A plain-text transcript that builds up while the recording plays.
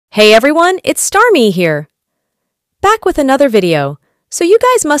Hey everyone, it's Starmie here. Back with another video. So you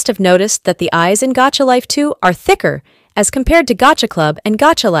guys must have noticed that the eyes in Gacha Life 2 are thicker as compared to Gacha Club and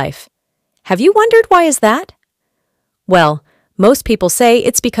Gacha Life. Have you wondered why is that? Well, most people say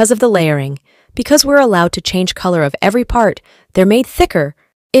it's because of the layering. Because we're allowed to change color of every part, they're made thicker.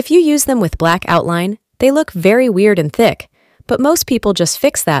 If you use them with black outline, they look very weird and thick. But most people just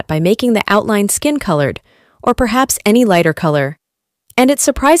fix that by making the outline skin colored, or perhaps any lighter color. And it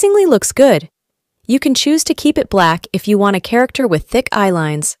surprisingly looks good. You can choose to keep it black if you want a character with thick eye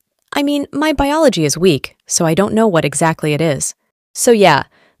lines. I mean, my biology is weak, so I don't know what exactly it is. So yeah,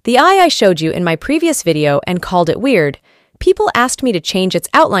 the eye I showed you in my previous video and called it weird, people asked me to change its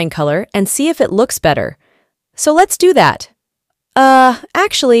outline color and see if it looks better. So let's do that.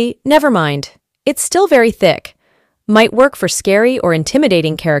 Actually, never mind. It's still very thick. Might work for scary or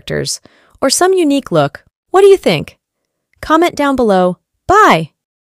intimidating characters, or some unique look. What do you think? Comment down below. Bye!